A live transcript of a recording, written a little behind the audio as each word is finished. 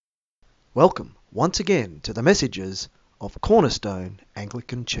Welcome once again to the messages of Cornerstone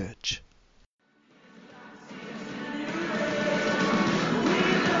Anglican Church.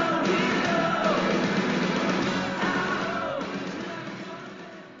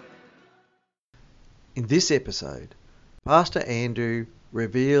 In this episode, Pastor Andrew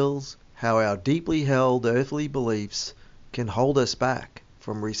reveals how our deeply held earthly beliefs can hold us back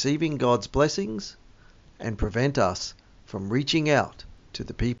from receiving God's blessings and prevent us from reaching out to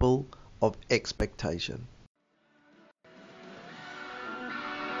the people of Xpectation.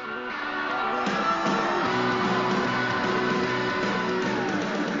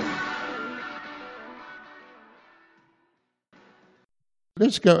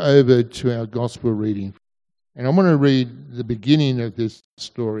 Let's go over to our gospel reading. And I want to read the beginning of this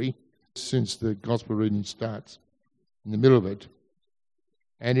story, since the gospel reading starts in the middle of it.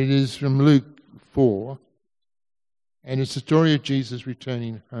 And it is from Luke 4, and it's the story of Jesus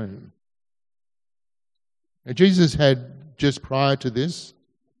returning home. Now, Jesus had, just prior to this,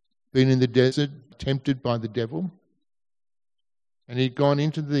 been in the desert, tempted by the devil. And he'd gone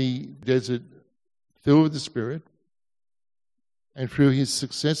into the desert filled with the Spirit. And through his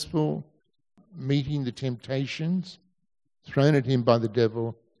successful meeting the temptations thrown at him by the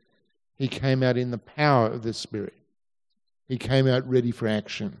devil, he came out in the power of the Spirit. He came out ready for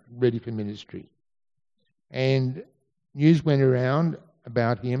action, ready for ministry. And news went around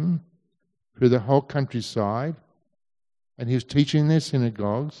about him through the whole countryside, and he was teaching in their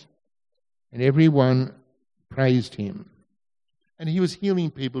synagogues, and everyone praised him. And he was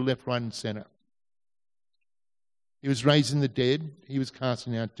healing people left, right, and centre. He was raising the dead. He was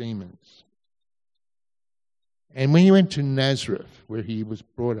casting out demons. And when he went to Nazareth, where he was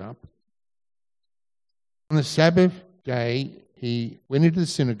brought up, on the Sabbath day, he went into the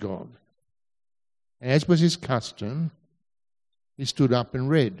synagogue. And as was his custom, he stood up and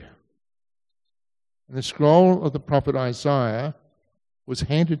read. And the scroll of the prophet Isaiah was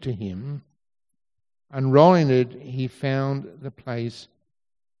handed to him. Unrolling it, he found the place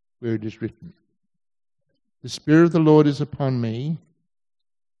where it is written, "The Spirit of the Lord is upon me,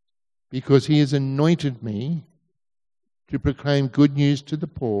 because he has anointed me to proclaim good news to the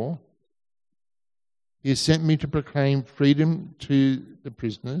poor. He has sent me to proclaim freedom to the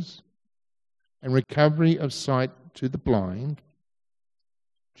prisoners and recovery of sight to the blind,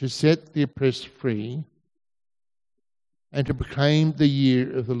 to set the oppressed free, and to proclaim the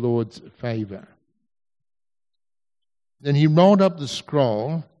year of the Lord's favour." Then he rolled up the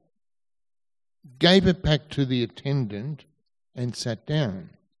scroll, gave it back to the attendant, and sat down.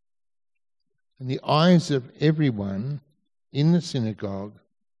 And the eyes of everyone in the synagogue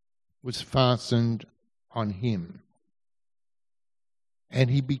was fastened on him. And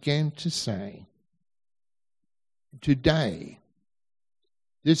he began to say, "Today,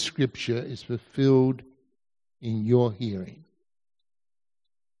 this scripture is fulfilled in your hearing."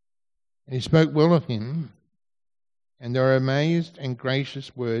 And he spoke well of him, and there were amazed and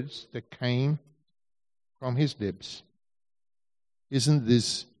gracious words that came from his lips. "Isn't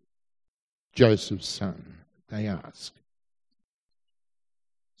this Joseph's son?" they asked.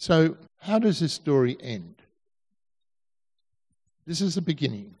 So, how does this story end? This is the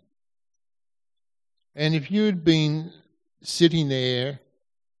beginning. And if you had been sitting there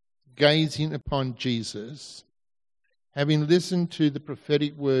gazing upon Jesus, having listened to the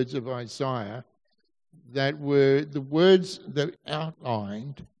prophetic words of Isaiah, that were the words that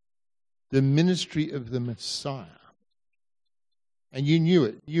outlined the ministry of the Messiah, and you knew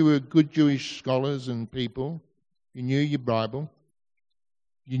it. You were good Jewish scholars and people. You knew your Bible.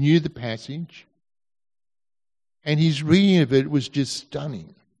 You knew the passage. And his reading of it was just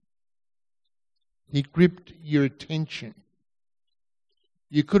stunning. He gripped your attention.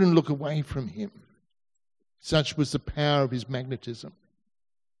 You couldn't look away from him. Such was the power of his magnetism.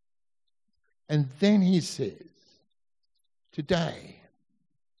 And then he says, today,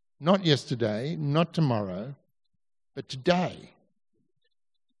 not yesterday, not tomorrow, but today,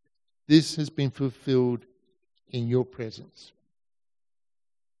 this has been fulfilled in your presence.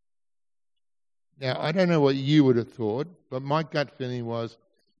 Now, I don't know what you would have thought, but my gut feeling was,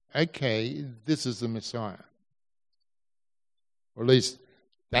 okay, this is the Messiah. Or at least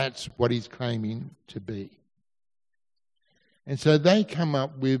that's what he's claiming to be. And so they come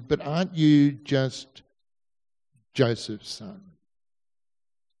up with, but aren't you just Joseph's son?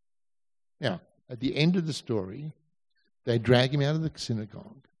 Now, at the end of the story, they drag him out of the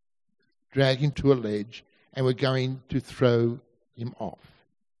synagogue, drag him to a ledge, and were going to throw him off.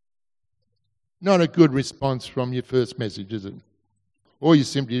 Not a good response from your first message, is it? All you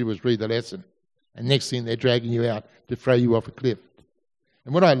simply did was read the lesson. And next thing, they're dragging you out to throw you off a cliff.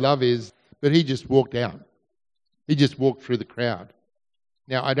 And what I love is But he just walked out. He just walked through the crowd.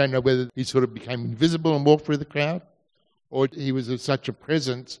 Now, I don't know whether he sort of became invisible and walked through the crowd, or he was of such a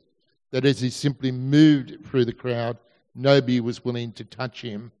presence that as he simply moved through the crowd, nobody was willing to touch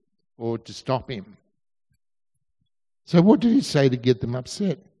him or to stop him. So what did he say to get them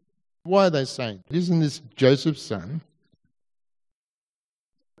upset? Why are they saying, isn't this Joseph's son?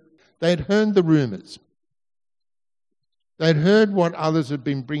 They had heard the rumours. They'd heard what others had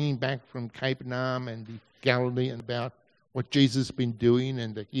been bringing back from Capernaum and the Galilee and about what Jesus had been doing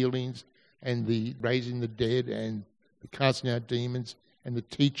and the healings and the raising the dead and the casting out demons and the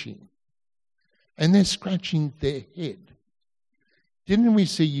teaching. And they're scratching their head. Didn't we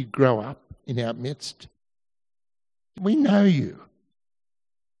see you grow up in our midst? We know you.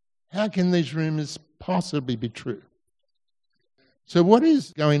 How can these rumours possibly be true? So what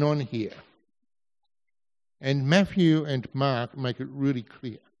is going on here? And Matthew and Mark make it really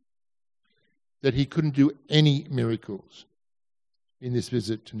clear that he couldn't do any miracles in this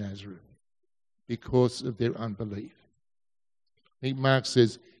visit to Nazareth because of their unbelief. I think Mark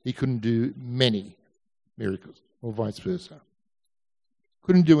says he couldn't do many miracles, or vice versa.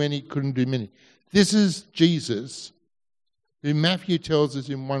 Couldn't do any, couldn't do many. This is Jesus, who Matthew tells us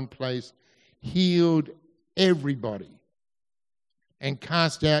in one place healed everybody and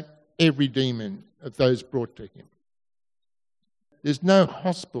cast out every demon of those brought to him. There's no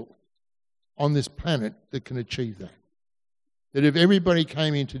hospital on this planet that can achieve that. That if everybody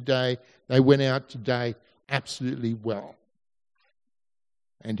came in today, they went out today absolutely well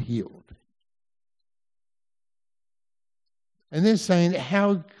and healed. And they're saying,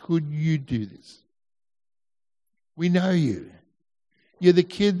 how could you do this? We know you. You're the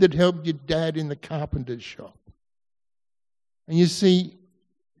kid that helped your dad in the carpenter's shop. And you see,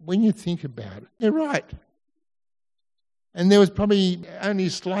 when you think about it, they're right. And there was probably only a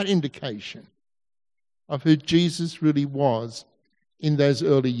slight indication of who Jesus really was in those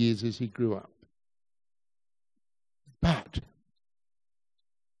early years as he grew up. But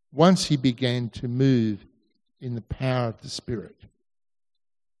once he began to move in the power of the Spirit,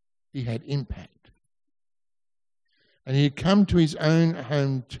 he had impact. And he had come to his own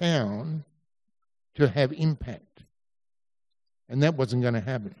hometown to have impact. And that wasn't going to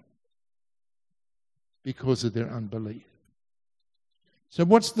happen because of their unbelief. So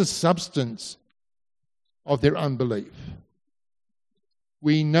what's the substance of their unbelief?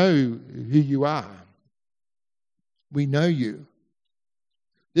 We know who you are. We know you.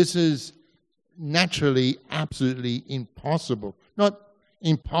 This is naturally absolutely impossible. Not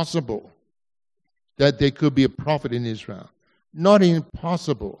impossible that there could be a prophet in Israel. Not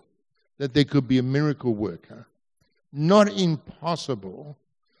impossible that there could be a miracle worker. Not impossible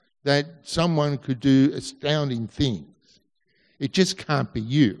that someone could do astounding things. It just can't be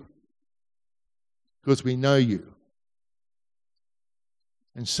you, because we know you.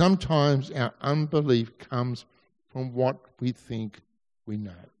 And sometimes our unbelief comes from what we think we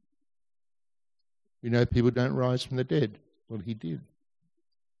know. We know people don't rise from the dead. Well, he did.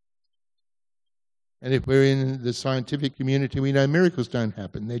 And if we're in the scientific community, we know miracles don't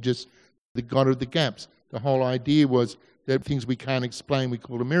happen. They're just the God of the gaps. The whole idea was that things we can't explain we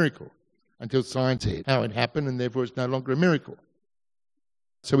call a miracle until science said how it happened, and therefore it's no longer a miracle.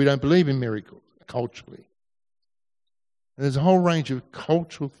 So we don't believe in miracles culturally. And there's a whole range of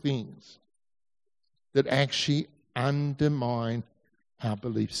cultural things that actually undermine our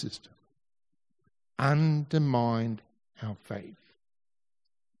belief system, undermine our faith.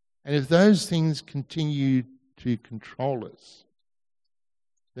 And if those things continue to control us,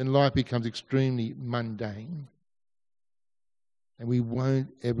 then life becomes extremely mundane, and we won't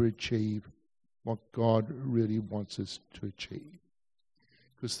ever achieve what God really wants us to achieve.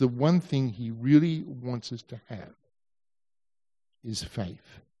 Because the one thing he really wants us to have is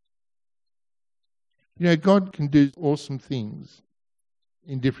faith. You know, God can do awesome things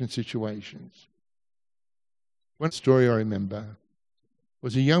in different situations. One story I remember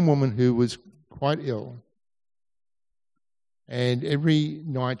was a young woman who was quite ill, and every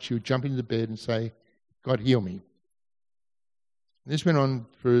night she would jump into bed and say, God, heal me. And this went on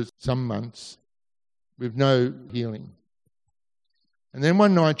for some months with no healing. And then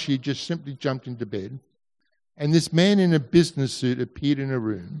one night she just simply jumped into bed, and this man in a business suit appeared in her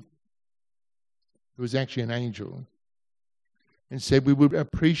room, who was actually an angel, and said, we would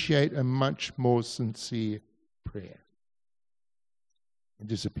appreciate a much more sincere prayer. And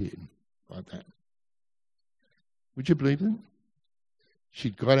disappeared like that. Would you believe it?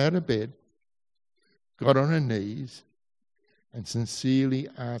 She got out of bed, got on her knees, and sincerely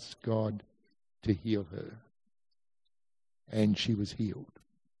asked God to heal her. And she was healed.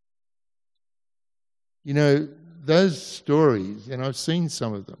 You know, those stories, and I've seen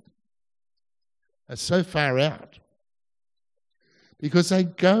some of them, are so far out because they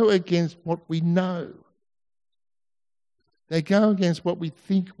go against what we know. They go against what we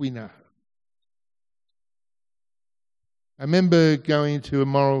think we know. I remember going to a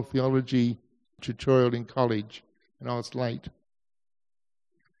moral theology tutorial in college, and I was late.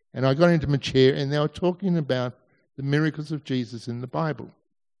 And I got into my chair, and they were talking about the miracles of Jesus in the Bible.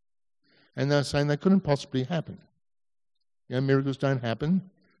 And they were saying they couldn't possibly happen. You know, miracles don't happen.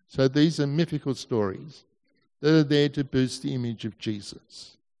 So these are mythical stories that are there to boost the image of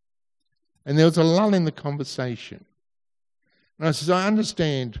Jesus. And there was a lull in the conversation. And I said, I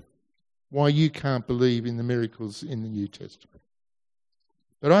understand why you can't believe in the miracles in the New Testament.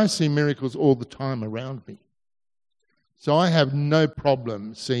 But I see miracles all the time around me. So I have no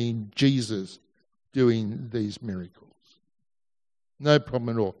problem seeing Jesus doing these miracles. No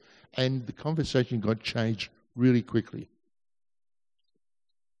problem at all. And the conversation got changed really quickly.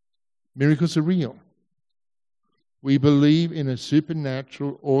 Miracles are real. We believe in a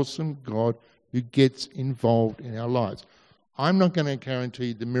supernatural, awesome God who gets involved in our lives. I'm not going to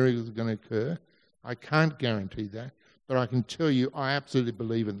guarantee the miracles are going to occur. I can't guarantee that. But I can tell you I absolutely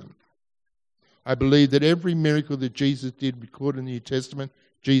believe in them. I believe that every miracle that Jesus did recorded in the New Testament,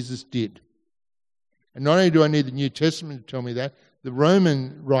 Jesus did. And not only do I need the New Testament to tell me that, the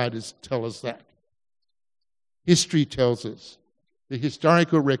Roman writers tell us that. History tells us. The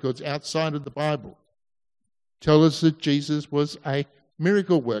historical records outside of the Bible tell us that Jesus was a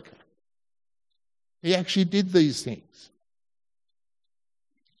miracle worker. He actually did these things.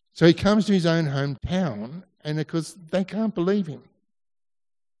 So he comes to his own hometown, and of course they can't believe him.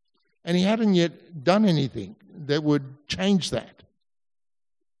 And he hadn't yet done anything that would change that.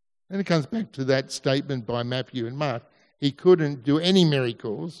 And it comes back to that statement by Matthew and Mark. He couldn't do any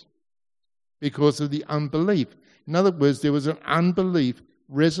miracles because of the unbelief. In other words, there was an unbelief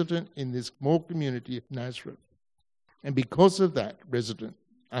resident in this small community of Nazareth. And because of that resident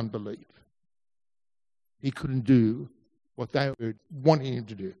unbelief, he couldn't do what they were wanting him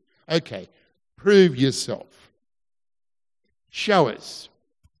to do. Okay, prove yourself. Show us.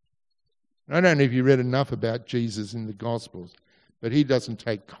 I don't know if you read enough about Jesus in the Gospels, but he doesn't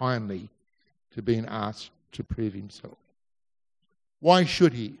take kindly to being asked to prove himself. Why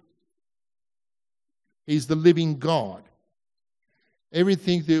should he? He's the living God.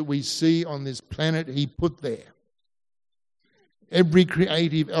 Everything that we see on this planet, he put there. Every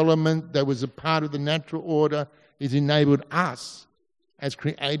creative element that was a part of the natural order has enabled us as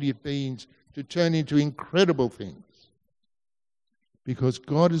creative beings to turn into incredible things. Because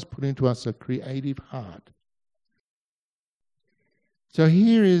God has put into us a creative heart. So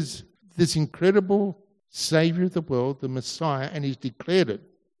here is this incredible Saviour of the world, the Messiah, and he's declared it.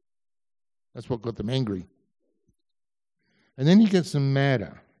 That's what got them angry. And then he gets them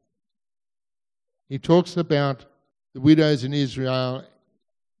madder. He talks about the widows in Israel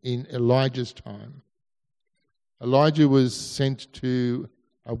in Elijah's time. Elijah was sent to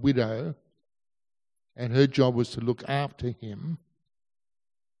a widow, and her job was to look after him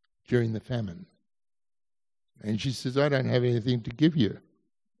during the famine. And she says, I don't have anything to give you.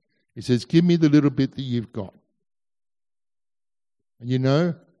 He says, give me the little bit that you've got. And you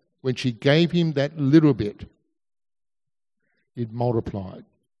know, when she gave him that little bit, it multiplied.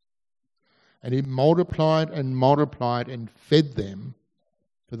 And it multiplied and multiplied and fed them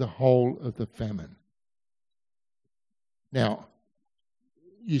for the whole of the famine. Now,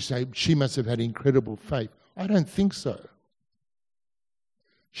 you say, she must have had incredible faith. I don't think so.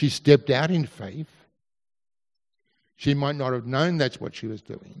 She stepped out in faith. She might not have known that's what she was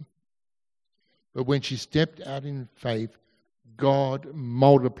doing. But when she stepped out in faith, God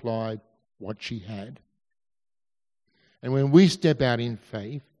multiplied what she had. And when we step out in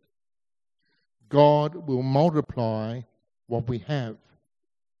faith, God will multiply what we have.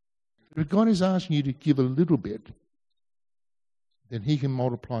 If God is asking you to give a little bit, then he can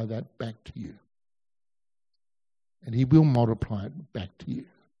multiply that back to you. And he will multiply it back to you.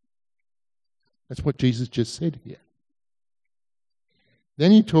 That's what Jesus just said here.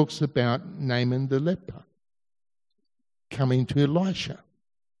 Then he talks about Naaman the leper coming to Elisha.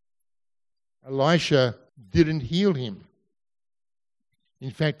 Elisha didn't heal him.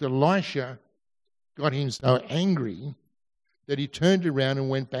 In fact, Elisha got him so angry that he turned around and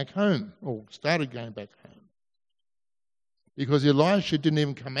went back home, or started going back home. Because Elisha didn't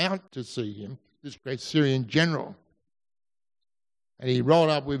even come out to see him, this great Syrian general. And he rolled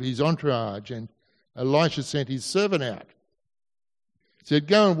up with his entourage, and Elisha sent his servant out. He said,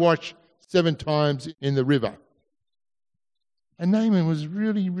 go and wash 7 times in the river. And Naaman was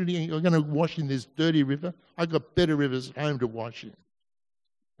really, really, I'm going to wash in this dirty river. I got better rivers at home to wash in.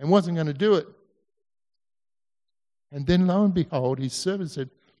 And wasn't going to do it. And then lo and behold, his servant said,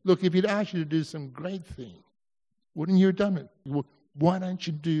 look, if he'd asked you to do some great thing, wouldn't you have done it? Well, why don't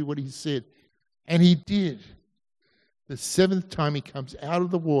you do what he said? And he did. The seventh time he comes out of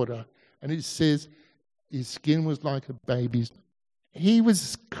the water, and it says his skin was like a baby's. He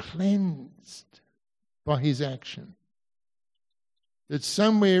was cleansed by his action. That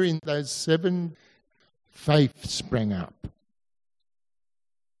somewhere in those 7, faith sprang up.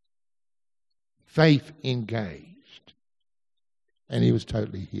 Faith engaged. And he was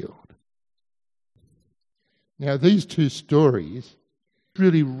totally healed. Now, these two stories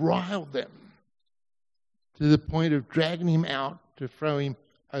really riled them to the point of dragging him out to throw him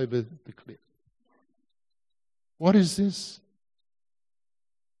over the cliff. What is this?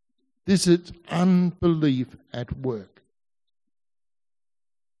 This is unbelief at work.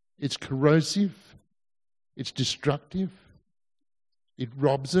 It's corrosive. It's destructive. It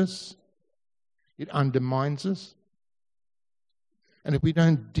robs us. It undermines us. And if we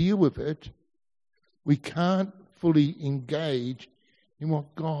don't deal with it, we can't fully engage in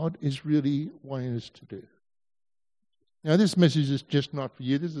what God is really wanting us to do. Now, this message is just not for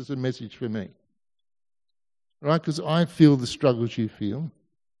you. This is a message for me. Right? Because I feel the struggles you feel.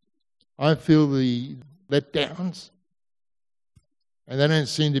 I feel the letdowns. And they don't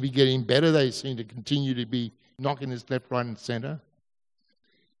seem to be getting better. They seem to continue to be knocking us left, right, and centre.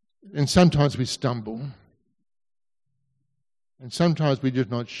 And sometimes we stumble. And sometimes we're just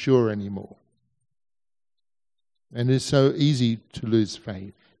not sure anymore. And it's so easy to lose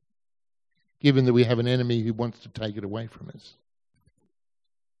faith, given that we have an enemy who wants to take it away from us.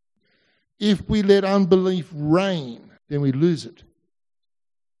 If we let unbelief reign, then we lose it.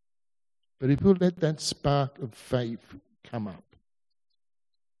 But if we let that spark of faith come up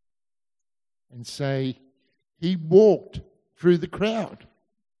and say, he walked through the crowd.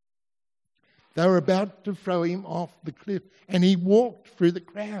 They were about to throw him off the cliff, and he walked through the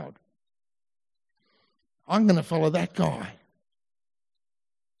crowd. I'm going to follow that guy.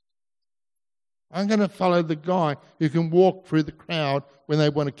 I'm going to follow the guy who can walk through the crowd when they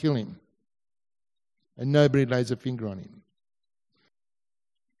want to kill him. And nobody lays a finger on him.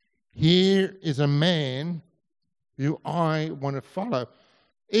 Here is a man who I want to follow,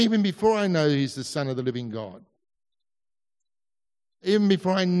 even before I know he's the Son of the living God. Even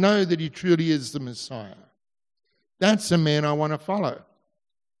before I know that he truly is the Messiah. That's a man I want to follow.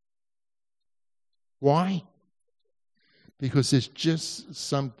 Why? Because there's just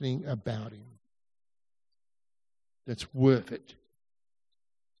something about him that's worth it.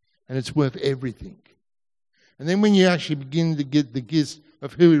 And it's worth everything. And then when you actually begin to get the gist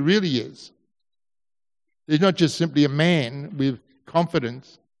of who he really is, he's not just simply a man with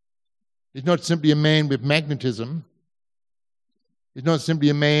confidence. He's not simply a man with magnetism. He's not simply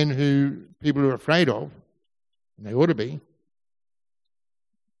a man who people are afraid of, and they ought to be.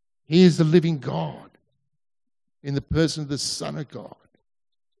 He is the living God in the person of the Son of God,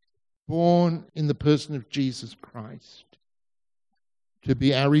 born in the person of Jesus Christ, to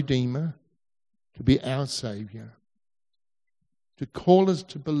be our Redeemer, to be our Saviour, to call us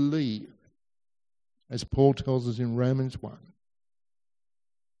to believe, as Paul tells us in Romans 1,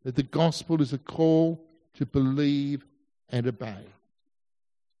 that the gospel is a call to believe and obey.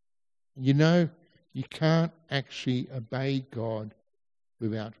 You know, you can't actually obey God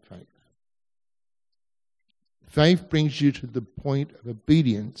without faith. Faith brings you to the point of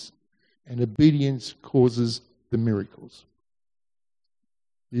obedience, and obedience causes the miracles.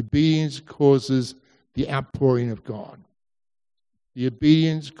 The obedience causes the outpouring of God. The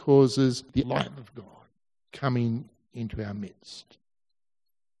obedience causes the life of God coming into our midst.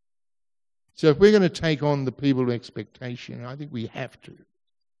 So if we're going to take on the people of Xpectation, I think we have to.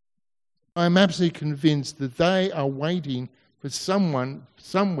 I'm absolutely convinced that they are waiting for someone,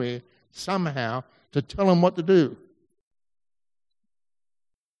 somewhere, somehow, to tell them what to do.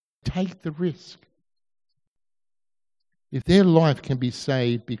 Take the risk. If their life can be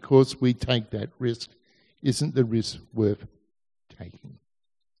saved because we take that risk, isn't the risk worth taking?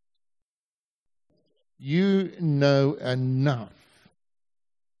 You know enough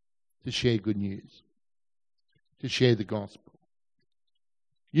to share good news, to share the gospel.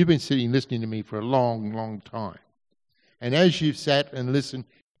 You've been sitting listening to me for a long, long time. And as you've sat and listened,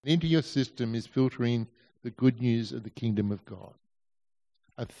 into your system is filtering the good news of the kingdom of God.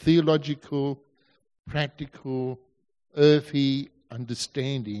 A theological, practical, earthy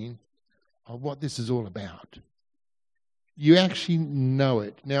understanding of what this is all about. You actually know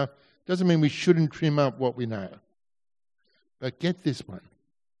it. Now, it doesn't mean we shouldn't trim up what we know. But get this one.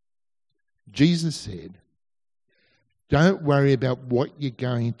 Jesus said, don't worry about what you're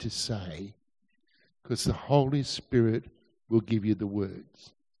going to say, because the Holy Spirit will give you the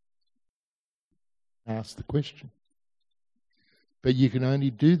words. Ask the question. But you can only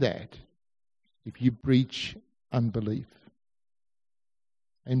do that if you breach unbelief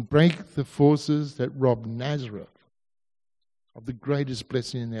and break the forces that rob Nazareth of the greatest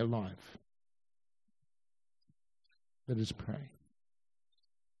blessing in their life. Let us pray.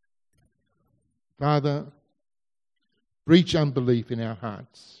 Father, breach unbelief in our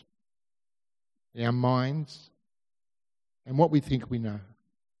hearts, in our minds, and what we think we know.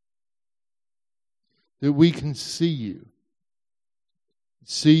 That we can see you,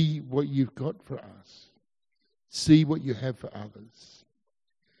 see what you've got for us, see what you have for others,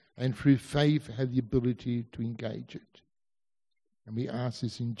 and through faith have the ability to engage it. And we ask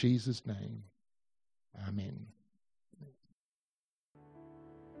this in Jesus' name. Amen.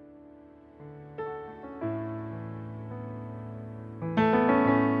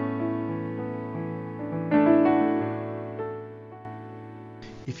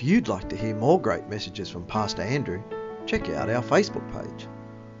 If you'd like to hear more great messages from Pastor Andrew, check out our Facebook page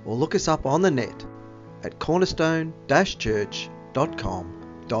or look us up on the net at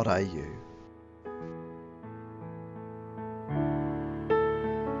cornerstone-church.com.au.